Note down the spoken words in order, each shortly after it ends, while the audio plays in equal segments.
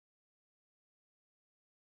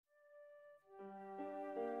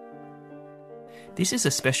This is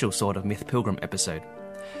a special sort of Myth Pilgrim episode.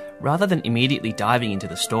 Rather than immediately diving into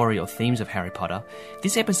the story or themes of Harry Potter,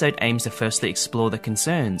 this episode aims to firstly explore the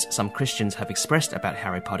concerns some Christians have expressed about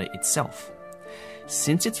Harry Potter itself.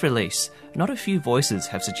 Since its release, not a few voices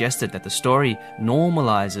have suggested that the story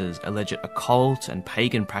normalises alleged occult and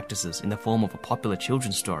pagan practices in the form of a popular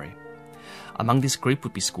children's story. Among this group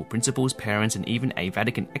would be school principals, parents, and even a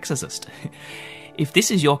Vatican exorcist. If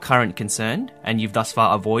this is your current concern, and you've thus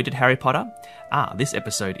far avoided Harry Potter, this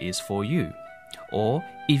episode is for you. Or,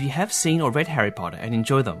 if you have seen or read Harry Potter and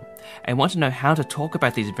enjoy them, and want to know how to talk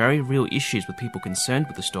about these very real issues with people concerned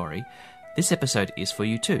with the story, this episode is for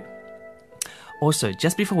you too. Also,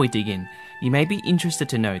 just before we dig in, you may be interested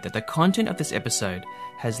to know that the content of this episode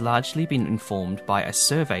has largely been informed by a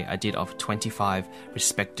survey I did of 25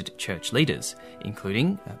 respected church leaders,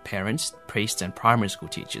 including parents, priests, and primary school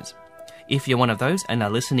teachers. If you're one of those and are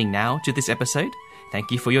listening now to this episode, thank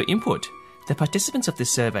you for your input. The participants of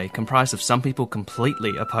this survey comprised of some people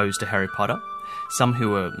completely opposed to Harry Potter, some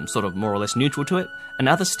who are sort of more or less neutral to it, and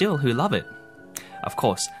others still who love it. Of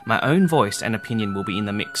course, my own voice and opinion will be in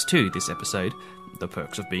the mix too this episode, the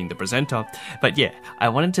perks of being the presenter. But yeah, I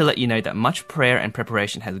wanted to let you know that much prayer and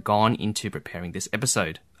preparation has gone into preparing this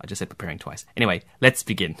episode. I just said preparing twice. Anyway, let's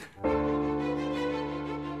begin.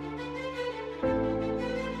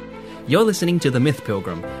 You're listening to The Myth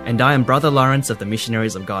Pilgrim, and I am Brother Lawrence of the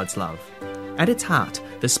Missionaries of God's Love. At its heart,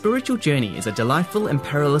 the spiritual journey is a delightful and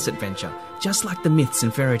perilous adventure, just like the myths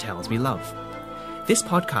and fairy tales we love. This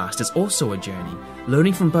podcast is also a journey,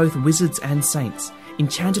 learning from both wizards and saints,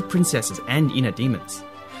 enchanted princesses and inner demons.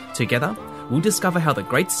 Together, we'll discover how the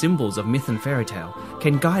great symbols of myth and fairy tale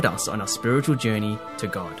can guide us on our spiritual journey to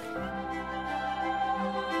God.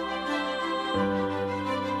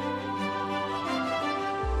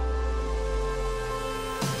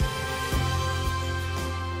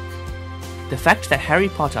 The fact that Harry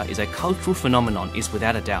Potter is a cultural phenomenon is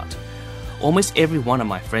without a doubt. Almost every one of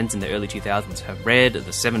my friends in the early 2000s have read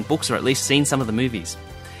the 7 books or at least seen some of the movies.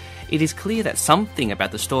 It is clear that something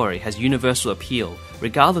about the story has universal appeal,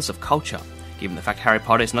 regardless of culture, given the fact Harry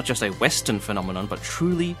Potter is not just a Western phenomenon but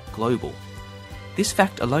truly global. This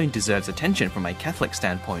fact alone deserves attention from a Catholic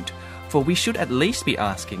standpoint, for we should at least be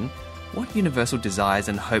asking, what universal desires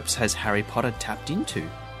and hopes has Harry Potter tapped into?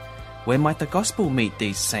 Where might the gospel meet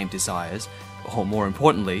these same desires? Or more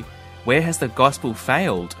importantly, where has the gospel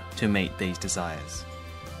failed to meet these desires?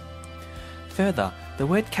 Further, the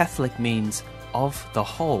word Catholic means of the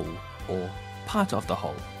whole, or part of the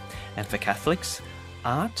whole. And for Catholics,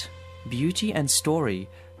 art, beauty and story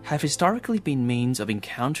have historically been means of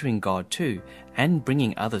encountering God too, and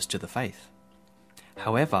bringing others to the faith.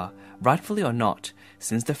 However, rightfully or not,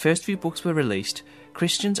 since the first few books were released,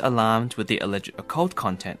 Christians alarmed with the alleged occult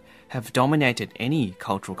content have dominated any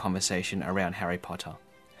cultural conversation around Harry Potter.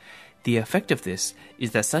 The effect of this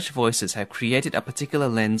is that such voices have created a particular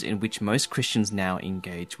lens in which most Christians now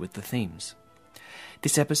engage with the themes.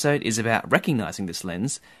 This episode is about recognizing this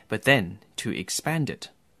lens, but then to expand it.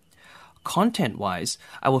 Content-wise,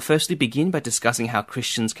 I will firstly begin by discussing how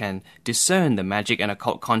Christians can discern the magic and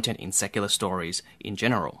occult content in secular stories in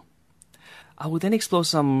general. I will then explore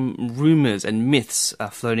some rumours and myths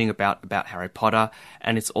floating about Harry Potter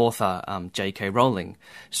and its author, J.K. Rowling,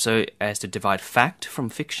 so as to divide fact from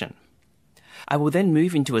fiction. I will then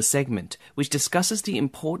move into a segment which discusses the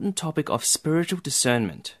important topic of spiritual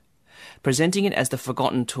discernment, presenting it as the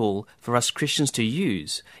forgotten tool for us Christians to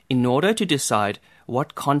use in order to decide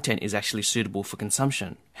what content is actually suitable for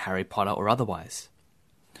consumption, Harry Potter or otherwise.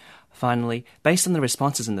 Finally, based on the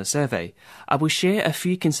responses in the survey, I will share a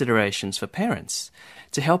few considerations for parents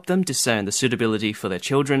to help them discern the suitability for their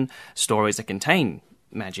children, stories that contain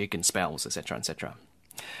magic and spells, etc., etc.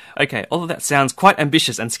 Okay, all of that sounds quite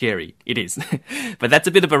ambitious and scary. It is. But that's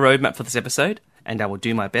a bit of a roadmap for this episode, and I will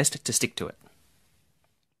do my best to stick to it.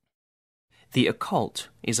 The occult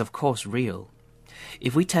is of course real.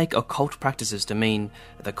 If we take occult practices to mean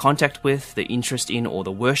the contact with, the interest in, or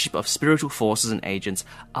the worship of spiritual forces and agents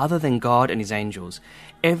other than God and his angels,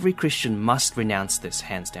 every Christian must renounce this,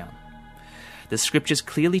 hands down. The scriptures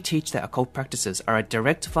clearly teach that occult practices are a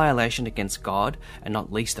direct violation against God and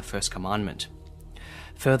not least the first commandment.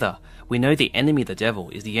 Further, we know the enemy, the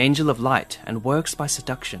devil, is the angel of light and works by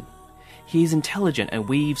seduction. He is intelligent and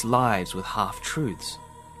weaves lies with half-truths.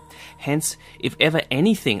 Hence, if ever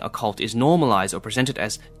anything occult is normalized or presented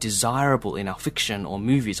as desirable in our fiction or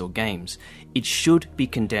movies or games, it should be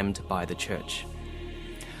condemned by the church.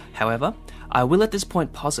 However, I will at this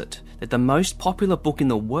point posit that the most popular book in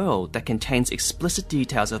the world that contains explicit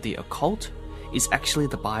details of the occult is actually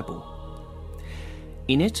the Bible.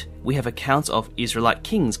 In it, we have accounts of Israelite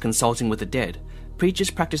kings consulting with the dead,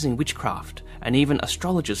 preachers practicing witchcraft, and even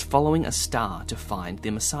astrologers following a star to find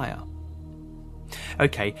the Messiah.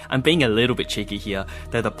 Okay, I'm being a little bit cheeky here,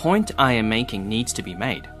 though the point I am making needs to be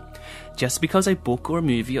made. Just because a book or a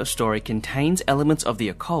movie or story contains elements of the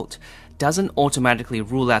occult doesn't automatically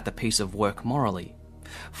rule out the piece of work morally.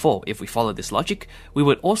 For if we follow this logic, we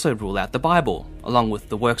would also rule out the Bible, along with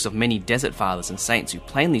the works of many desert fathers and saints who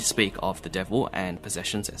plainly speak of the devil and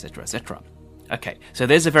possessions, etc., etc. Okay, so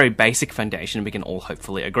there's a very basic foundation we can all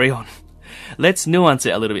hopefully agree on. Let's nuance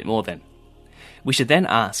it a little bit more then. We should then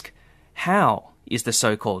ask, how is the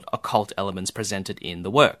so-called occult elements presented in the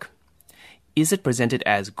work? Is it presented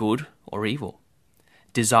as good or evil?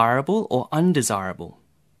 Desirable or undesirable?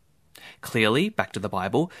 Clearly, back to the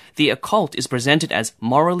Bible, the occult is presented as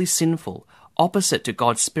morally sinful, opposite to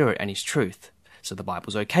God's Spirit and His truth. So the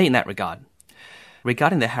Bible's okay in that regard.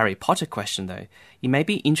 Regarding the Harry Potter question, though, you may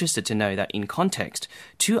be interested to know that in context,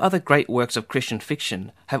 two other great works of Christian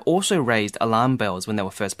fiction have also raised alarm bells when they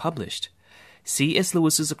were first published. C.S.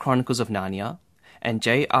 Lewis's The Chronicles of Narnia and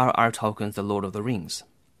J.R.R. Tolkien's The Lord of the Rings.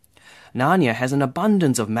 Narnia has an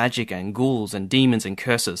abundance of magic and ghouls and demons and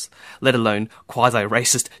curses, let alone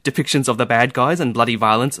quasi-racist depictions of the bad guys and bloody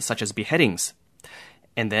violence such as beheadings.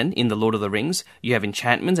 And then, in The Lord of the Rings, you have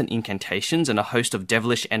enchantments and incantations and a host of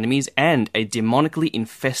devilish enemies and a demonically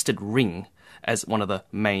infested ring as one of the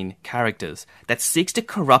main characters that seeks to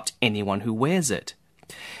corrupt anyone who wears it.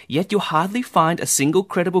 Yet you'll hardly find a single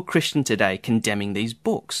credible Christian today condemning these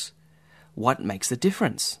books. What makes the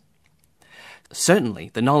difference?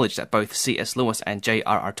 Certainly, the knowledge that both C.S. Lewis and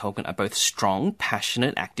J.R.R. Tolkien are both strong,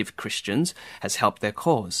 passionate, active Christians has helped their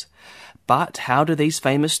cause. But how do these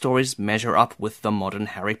famous stories measure up with the modern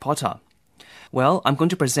Harry Potter? Well, I'm going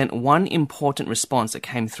to present one important response that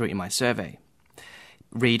came through in my survey.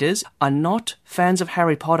 Readers are not fans of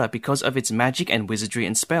Harry Potter because of its magic and wizardry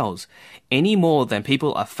and spells, any more than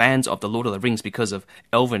people are fans of The Lord of the Rings because of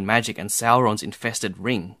elven magic and Sauron's infested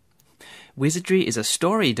ring. Wizardry is a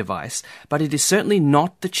story device, but it is certainly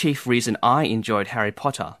not the chief reason I enjoyed Harry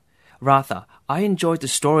Potter. Rather, I enjoyed the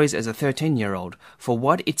stories as a 13-year-old for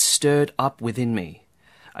what it stirred up within me.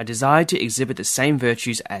 I desired to exhibit the same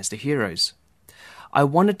virtues as the heroes. I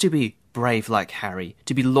wanted to be brave like Harry,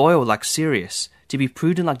 to be loyal like Sirius, to be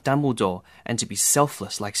prudent like Dumbledore, and to be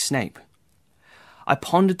selfless like Snape. I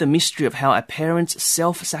pondered the mystery of how a parent's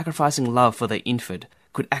self-sacrificing love for their infant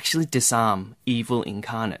could actually disarm evil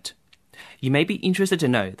incarnate. You may be interested to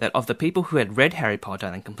know that of the people who had read Harry Potter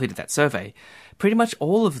and completed that survey, pretty much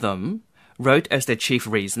all of them wrote as their chief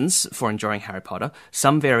reasons for enjoying Harry Potter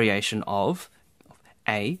some variation of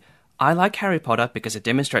A. I like Harry Potter because it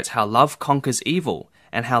demonstrates how love conquers evil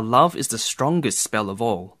and how love is the strongest spell of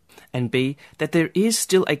all. And B. That there is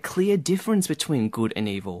still a clear difference between good and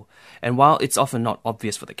evil, and while it's often not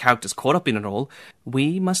obvious for the characters caught up in it all,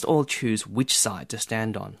 we must all choose which side to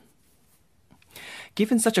stand on.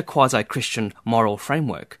 Given such a quasi-Christian moral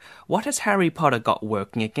framework, what has Harry Potter got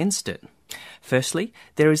working against it? Firstly,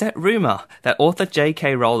 there is that rumour that author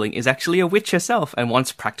J.K. Rowling is actually a witch herself and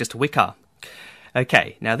once practiced Wicca.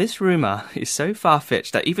 Okay, now this rumour is so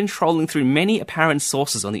far-fetched that even trolling through many apparent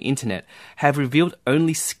sources on the internet have revealed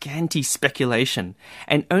only scanty speculation,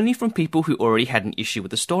 and only from people who already had an issue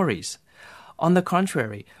with the stories. On the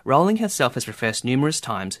contrary, Rowling herself has professed numerous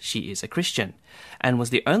times she is a Christian, and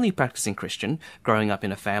was the only practicing Christian growing up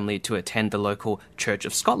in a family to attend the local Church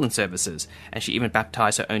of Scotland services, and she even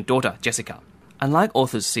baptised her own daughter, Jessica. Unlike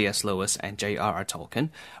authors C.S. Lewis and J.R.R. Tolkien,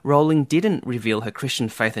 Rowling didn't reveal her Christian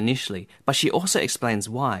faith initially, but she also explains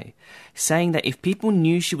why, saying that if people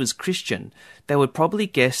knew she was Christian, they would probably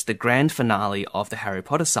guess the grand finale of the Harry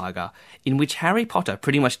Potter saga, in which Harry Potter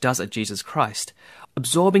pretty much does a Jesus Christ,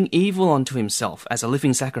 absorbing evil onto himself as a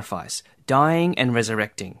living sacrifice, dying and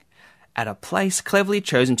resurrecting, at a place cleverly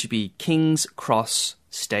chosen to be King's Cross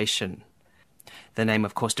Station. The name,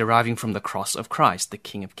 of course, deriving from the cross of Christ, the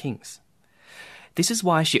King of Kings. This is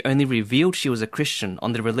why she only revealed she was a Christian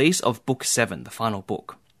on the release of Book 7, the final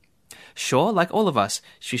book. Sure, like all of us,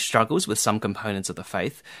 she struggles with some components of the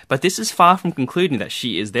faith, but this is far from concluding that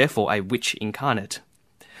she is therefore a witch incarnate.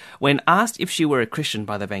 When asked if she were a Christian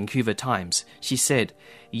by the Vancouver Times, she said,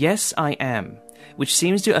 "Yes, I am," which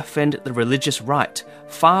seems to offend the religious right,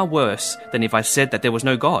 far worse than if I said that there was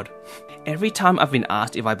no God. Every time I've been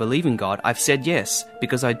asked if I believe in God, I've said yes,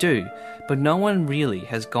 because I do, but no one really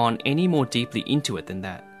has gone any more deeply into it than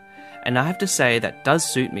that. And I have to say that does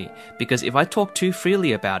suit me, because if I talk too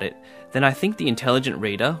freely about it, then I think the intelligent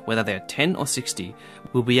reader, whether they're 10 or 60,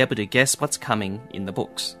 will be able to guess what's coming in the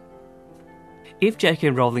books. If J.K.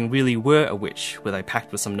 Rowling really were a witch with a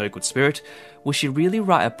pact with some no-good spirit, will she really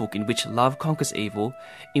write a book in which love conquers evil,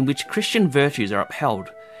 in which Christian virtues are upheld,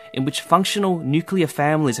 in which functional nuclear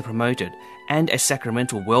families are promoted, and a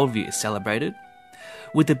sacramental worldview is celebrated?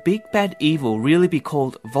 Would the big bad evil really be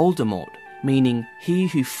called Voldemort, meaning he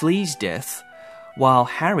who flees death, while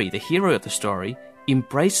Harry, the hero of the story,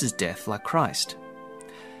 embraces death like Christ?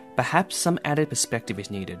 Perhaps some added perspective is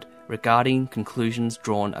needed regarding conclusions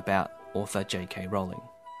drawn about author J.K. Rowling.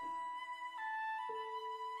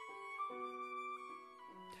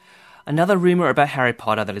 Another rumour about Harry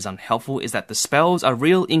Potter that is unhelpful is that the spells are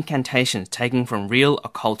real incantations taken from real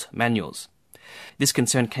occult manuals. This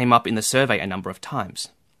concern came up in the survey a number of times.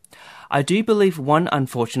 I do believe one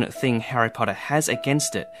unfortunate thing Harry Potter has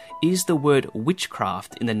against it is the word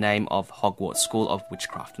witchcraft in the name of Hogwarts School of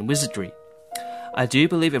Witchcraft and Wizardry. I do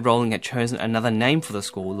believe if Rowling had chosen another name for the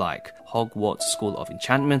school, like Hogwarts School of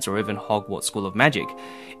Enchantments or even Hogwarts School of Magic,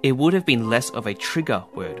 it would have been less of a trigger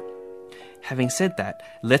word. Having said that,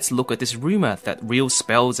 let's look at this rumour that real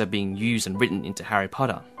spells are being used and written into Harry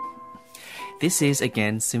Potter. This is,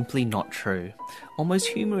 again, simply not true. Almost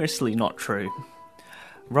humorously not true.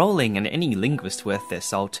 Rowling and any linguist worth their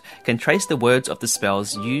salt can trace the words of the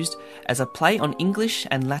spells used as a play on English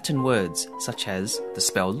and Latin words, such as the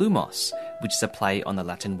spell lumos, which is a play on the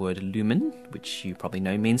Latin word lumen, which you probably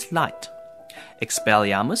know means light.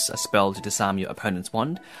 Expelliarmus, a spell to disarm your opponent's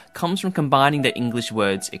wand, comes from combining the English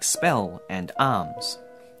words expel and arms.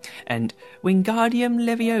 And Wingardium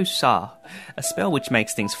Leviosa, a spell which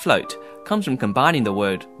makes things float, comes from combining the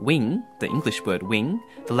word wing, the English word wing,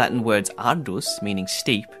 the Latin words ardus, meaning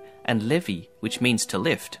steep, and levi, which means to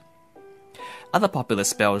lift. Other popular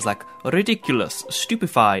spells like ridiculous,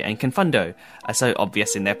 stupefy, and confundo are so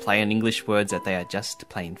obvious in their play on English words that they are just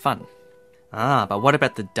plain fun. But what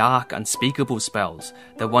about the dark, unspeakable spells,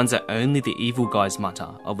 the ones that only the evil guys mutter,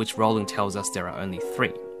 of which Rowling tells us there are only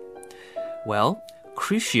 3? Well,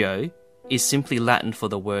 Crucio is simply Latin for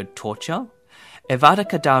the word torture. Avada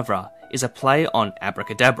Kedavra is a play on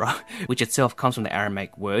abracadabra, which itself comes from the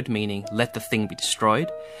Aramaic word meaning let the thing be destroyed,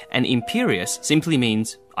 and Imperious simply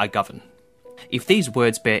means I govern. If these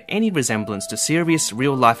words bear any resemblance to serious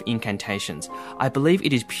real-life incantations, I believe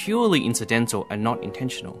it is purely incidental and not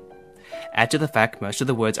intentional. Add to the fact most of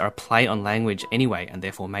the words are a play on language anyway and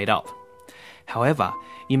therefore made up. However,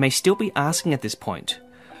 you may still be asking at this point,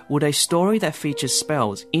 would a story that features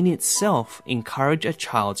spells in itself encourage a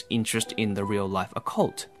child's interest in the real-life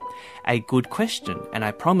occult? A good question, and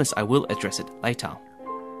I promise I will address it later.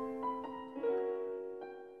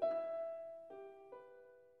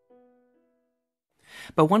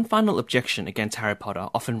 But one final objection against Harry Potter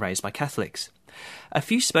often raised by Catholics. A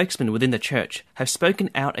few spokesmen within the church have spoken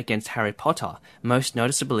out against Harry Potter, most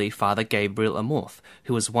noticeably Father Gabriel Amorth,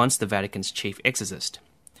 who was once the Vatican's chief exorcist.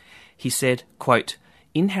 He said, quote,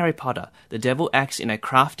 "In Harry Potter, the devil acts in a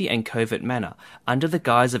crafty and covert manner, under the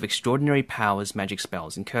guise of extraordinary powers, magic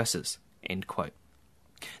spells, and curses." End quote.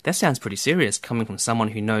 That sounds pretty serious, coming from someone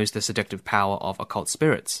who knows the seductive power of occult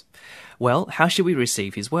spirits. Well, how should we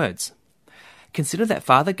receive his words? Consider that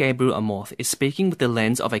Father Gabriel Amorth is speaking with the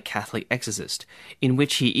lens of a Catholic exorcist, in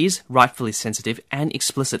which he is rightfully sensitive and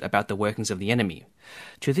explicit about the workings of the enemy.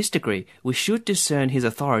 To this degree, we should discern his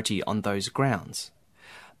authority on those grounds.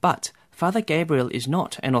 But Father Gabriel is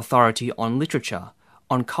not an authority on literature,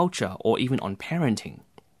 on culture, or even on parenting.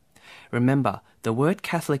 Remember, the word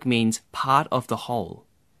Catholic means part of the whole.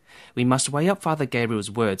 We must weigh up Father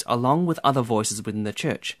Gabriel's words along with other voices within the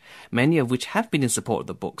Church, many of which have been in support of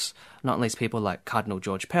the books, not least people like Cardinal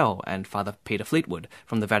George Pell and Father Peter Fleetwood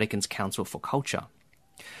from the Vatican's Council for Culture.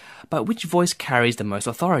 But which voice carries the most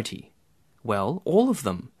authority? Well, all of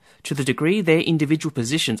them, to the degree their individual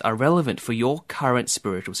positions are relevant for your current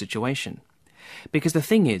spiritual situation. Because the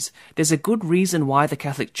thing is, there's a good reason why the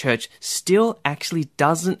Catholic Church still actually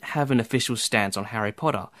doesn't have an official stance on Harry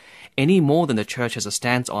Potter, any more than the Church has a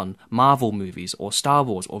stance on Marvel movies or Star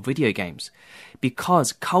Wars or video games.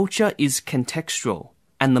 Because culture is contextual,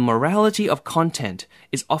 and the morality of content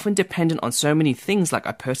is often dependent on so many things like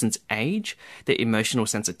a person's age, their emotional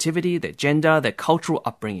sensitivity, their gender, their cultural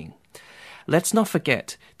upbringing. Let's not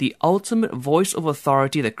forget, the ultimate voice of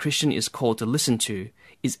authority the Christian is called to listen to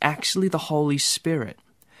is actually the Holy Spirit,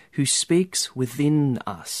 who speaks within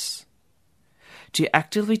us. To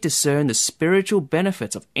actively discern the spiritual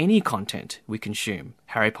benefits of any content we consume,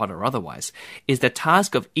 Harry Potter or otherwise, is the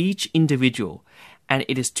task of each individual, and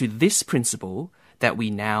it is to this principle that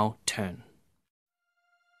we now turn.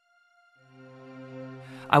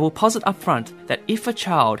 I will posit up front that if a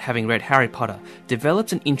child, having read Harry Potter,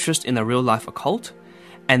 develops an interest in the real-life occult,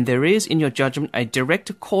 and there is in your judgment a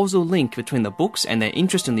direct causal link between the books and their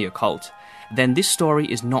interest in the occult, then this story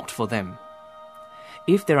is not for them.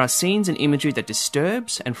 If there are scenes and imagery that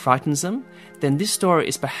disturbs and frightens them, then this story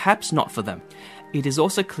is perhaps not for them. It is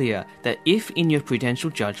also clear that if in your prudential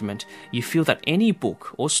judgment you feel that any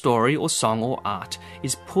book or story or song or art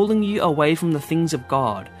is pulling you away from the things of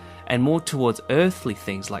God and more towards earthly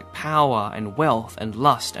things like power and wealth and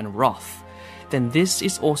lust and wrath, then this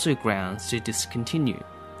is also grounds to discontinue.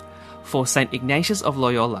 For St. Ignatius of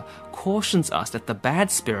Loyola cautions us that the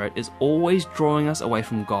bad spirit is always drawing us away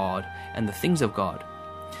from God and the things of God.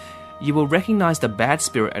 You will recognize the bad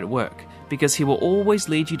spirit at work because he will always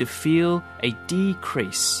lead you to feel a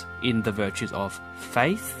decrease in the virtues of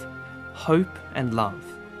faith, hope, and love,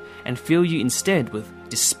 and fill you instead with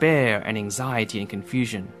despair and anxiety and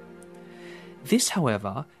confusion. This,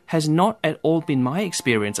 however, has not at all been my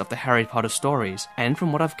experience of the Harry Potter stories, and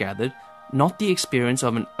from what I've gathered, not the experience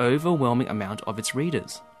of an overwhelming amount of its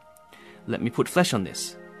readers. Let me put flesh on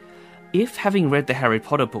this. If, having read the Harry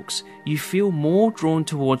Potter books, you feel more drawn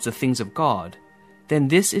towards the things of God, then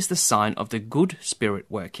this is the sign of the good spirit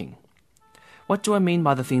working. What do I mean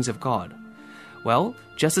by the things of God? Well,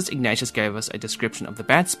 just as Ignatius gave us a description of the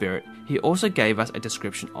bad spirit, he also gave us a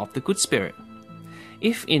description of the good spirit.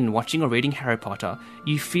 If in watching or reading Harry Potter,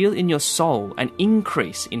 you feel in your soul an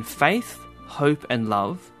increase in faith, hope, and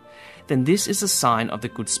love, then this is a sign of the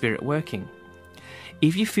good spirit working.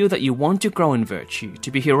 If you feel that you want to grow in virtue,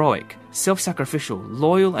 to be heroic, self-sacrificial,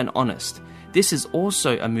 loyal, and honest, this is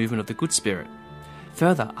also a movement of the good spirit.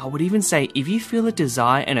 Further, I would even say if you feel a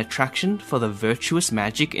desire and attraction for the virtuous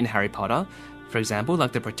magic in Harry Potter, for example,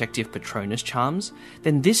 like the protective Patronus charms,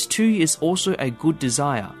 then this too is also a good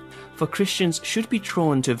desire. For Christians should be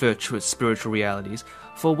drawn to virtuous spiritual realities,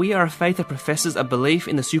 for we are a faith that professes a belief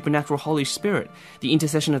in the supernatural Holy Spirit, the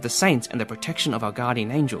intercession of the saints, and the protection of our guardian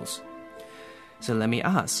angels. So let me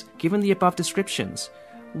ask, given the above descriptions,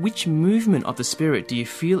 which movement of the Spirit do you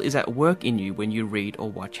feel is at work in you when you read or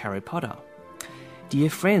watch Harry Potter? Dear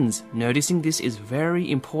friends, noticing this is very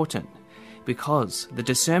important, because the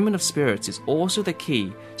discernment of spirits is also the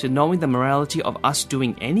key to knowing the morality of us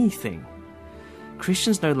doing anything.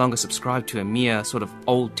 Christians no longer subscribe to a mere sort of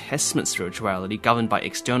Old Testament spirituality governed by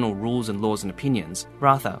external rules and laws and opinions.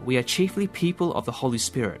 Rather, we are chiefly people of the Holy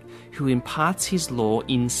Spirit who imparts His law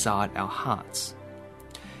inside our hearts.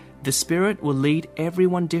 The Spirit will lead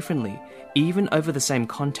everyone differently, even over the same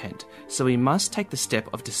content, so we must take the step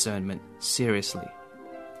of discernment seriously.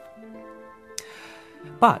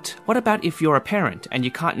 But what about if you're a parent and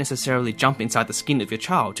you can't necessarily jump inside the skin of your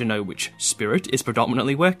child to know which spirit is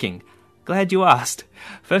predominantly working? Glad you asked.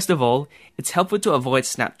 First of all, it's helpful to avoid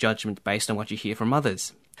snap judgment based on what you hear from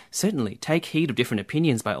others. Certainly, take heed of different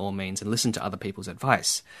opinions by all means and listen to other people's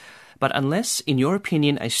advice. But unless, in your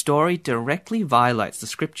opinion, a story directly violates the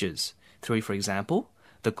scriptures, through, for example,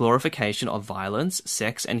 the glorification of violence,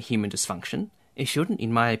 sex, and human dysfunction, it shouldn't,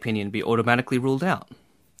 in my opinion, be automatically ruled out.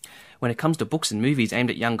 When it comes to books and movies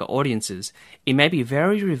aimed at younger audiences, it may be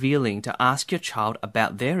very revealing to ask your child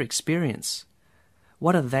about their experience.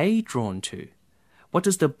 What are they drawn to? What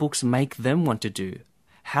does the books make them want to do?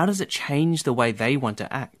 How does it change the way they want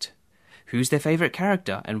to act? Who's their favourite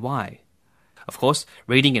character and why? Of course,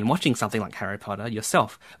 reading and watching something like Harry Potter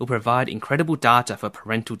yourself will provide incredible data for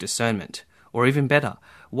parental discernment, or even better,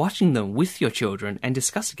 watching them with your children and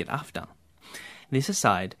discussing it after. This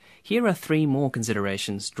aside, here are 3 more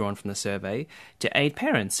considerations drawn from the survey to aid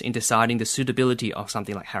parents in deciding the suitability of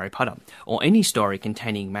something like Harry Potter, or any story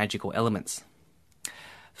containing magical elements.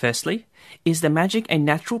 Firstly, is the magic a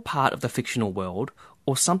natural part of the fictional world,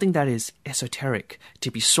 or something that is esoteric, to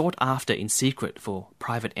be sought after in secret for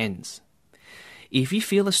private ends? If you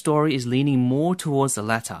feel a story is leaning more towards the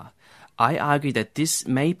latter, I argue that this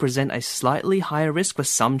may present a slightly higher risk for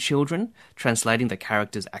some children, translating the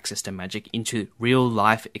character's access to magic into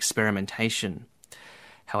real-life experimentation.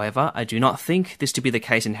 However, I do not think this to be the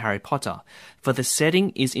case in Harry Potter, for the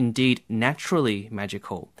setting is indeed naturally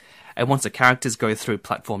magical, and once the characters go through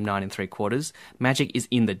platform 9 3/4, magic is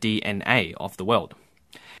in the DNA of the world.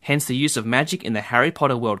 Hence, the use of magic in the Harry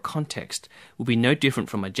Potter world context will be no different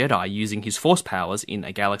from a Jedi using his force powers in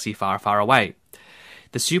a galaxy far, far away.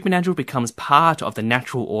 The supernatural becomes part of the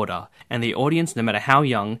natural order, and the audience, no matter how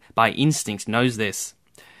young, by instinct knows this.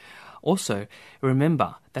 Also,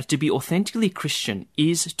 remember that to be authentically Christian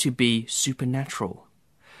is to be supernatural.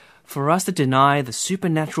 For us to deny the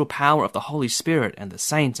supernatural power of the Holy Spirit and the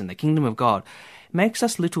saints and the kingdom of God makes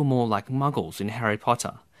us little more like muggles in Harry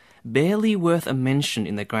Potter, barely worth a mention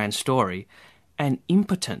in the grand story, and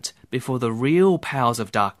impotent before the real powers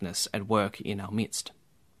of darkness at work in our midst.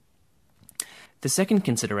 The second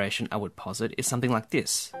consideration I would posit is something like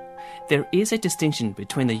this. There is a distinction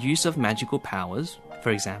between the use of magical powers, for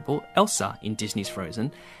example, Elsa in Disney's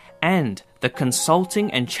Frozen, and the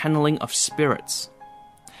consulting and channeling of spirits.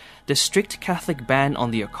 The strict Catholic ban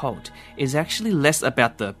on the occult is actually less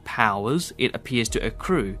about the powers it appears to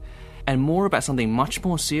accrue, and more about something much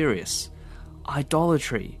more serious: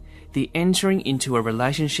 idolatry, the entering into a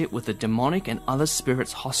relationship with the demonic and other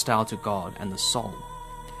spirits hostile to God and the soul.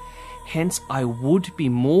 Hence, I would be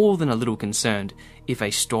more than a little concerned if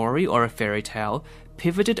a story or a fairy tale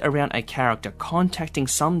pivoted around a character contacting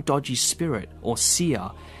some dodgy spirit or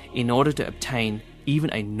seer in order to obtain even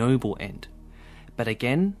a noble end. But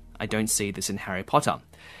again, I don't see this in Harry Potter.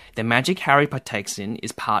 The magic Harry partakes in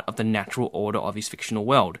is part of the natural order of his fictional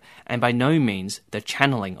world, and by no means the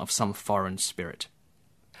channeling of some foreign spirit.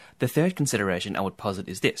 The third consideration I would posit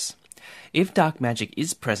is this. If dark magic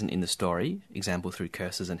is present in the story, example through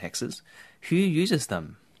curses and hexes, who uses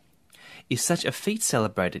them? Is such a feat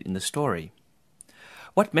celebrated in the story?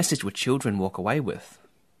 What message would children walk away with?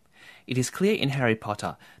 It is clear in Harry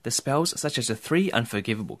Potter the spells such as the 3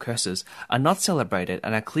 unforgivable curses are not celebrated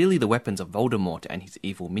and are clearly the weapons of Voldemort and his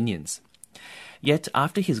evil minions. Yet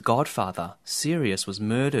after his godfather, Sirius, was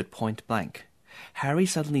murdered point blank, Harry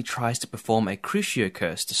suddenly tries to perform a Crucio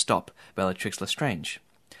curse to stop Bellatrix Lestrange.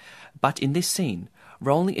 But in this scene,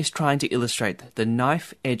 Rowling is trying to illustrate the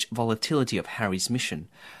knife-edge volatility of Harry's mission,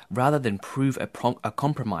 rather than prove a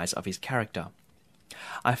compromise of his character.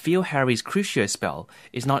 I feel Harry's Crucio spell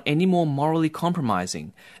is not any more morally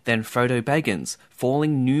compromising than Frodo Baggins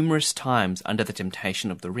falling numerous times under the temptation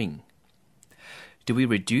of the ring. Do we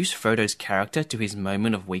reduce Frodo's character to his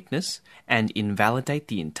moment of weakness and invalidate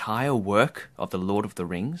the entire work of the Lord of the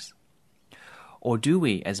Rings? Or do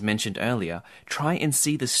we, as mentioned earlier, try and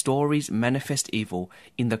see the story's manifest evil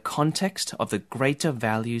in the context of the greater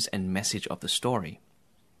values and message of the story?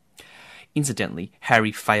 Incidentally,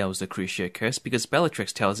 Harry fails the Crucio curse because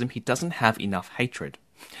Bellatrix tells him he doesn't have enough hatred.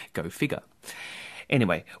 Go figure.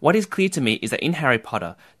 Anyway, what is clear to me is that in Harry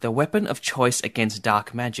Potter, the weapon of choice against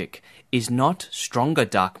dark magic is not stronger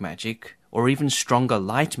dark magic or even stronger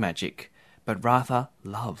light magic, but rather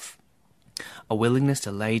love. A willingness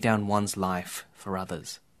to lay down one's life for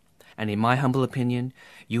others. And in my humble opinion,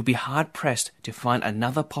 you'll be hard-pressed to find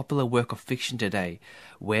another popular work of fiction today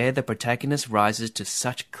where the protagonist rises to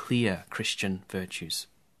such clear Christian virtues.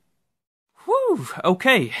 Whew,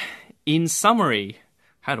 okay. In summary,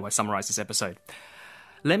 how do I summarize this episode?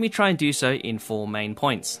 Let me try and do so in 4 main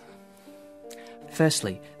points.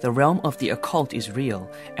 Firstly, the realm of the occult is real,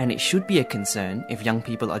 and it should be a concern if young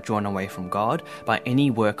people are drawn away from God by any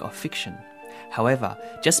work of fiction. However,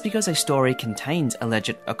 just because a story contains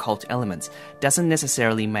alleged occult elements doesn't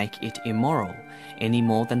necessarily make it immoral, any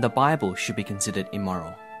more than the Bible should be considered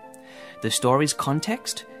immoral. The story's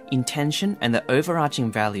context, intention, and the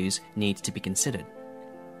overarching values need to be considered.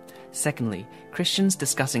 Secondly, Christians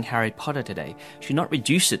discussing Harry Potter today should not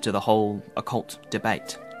reduce it to the whole occult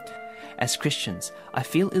debate. As Christians, I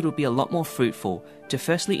feel it will be a lot more fruitful to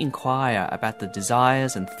firstly inquire about the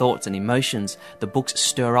desires and thoughts and emotions the books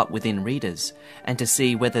stir up within readers, and to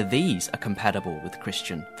see whether these are compatible with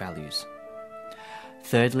Christian values.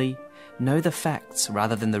 Thirdly, know the facts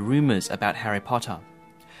rather than the rumours about Harry Potter.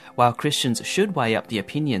 While Christians should weigh up the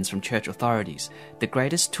opinions from church authorities, the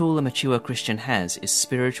greatest tool a mature Christian has is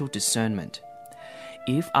spiritual discernment.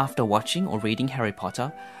 If, after watching or reading Harry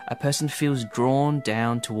Potter, a person feels drawn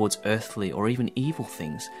down towards earthly or even evil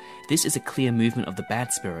things, this is a clear movement of the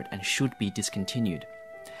bad spirit and should be discontinued.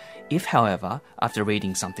 If, however, after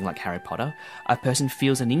reading something like Harry Potter, a person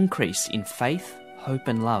feels an increase in faith, hope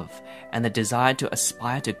and love, and the desire to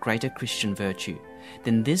aspire to greater Christian virtue,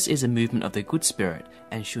 then this is a movement of the good spirit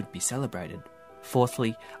and should be celebrated.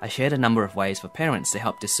 Fourthly, I shared a number of ways for parents to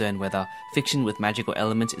help discern whether fiction with magical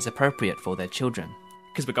elements is appropriate for their children.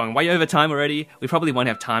 Because we're going way over time already, we probably won't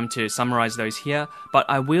have time to summarize those here, but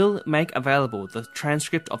I will make available the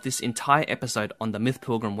transcript of this entire episode on the Myth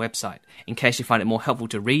Pilgrim website, in case you find it more helpful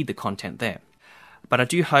to read the content there. But I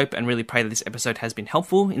do hope and really pray that this episode has been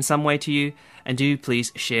helpful in some way to you, and do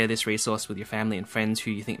please share this resource with your family and friends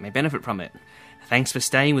who you think may benefit from it. Thanks for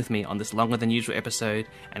staying with me on this longer than usual episode,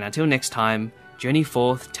 and until next time, journey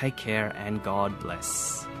forth, take care, and God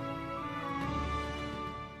bless.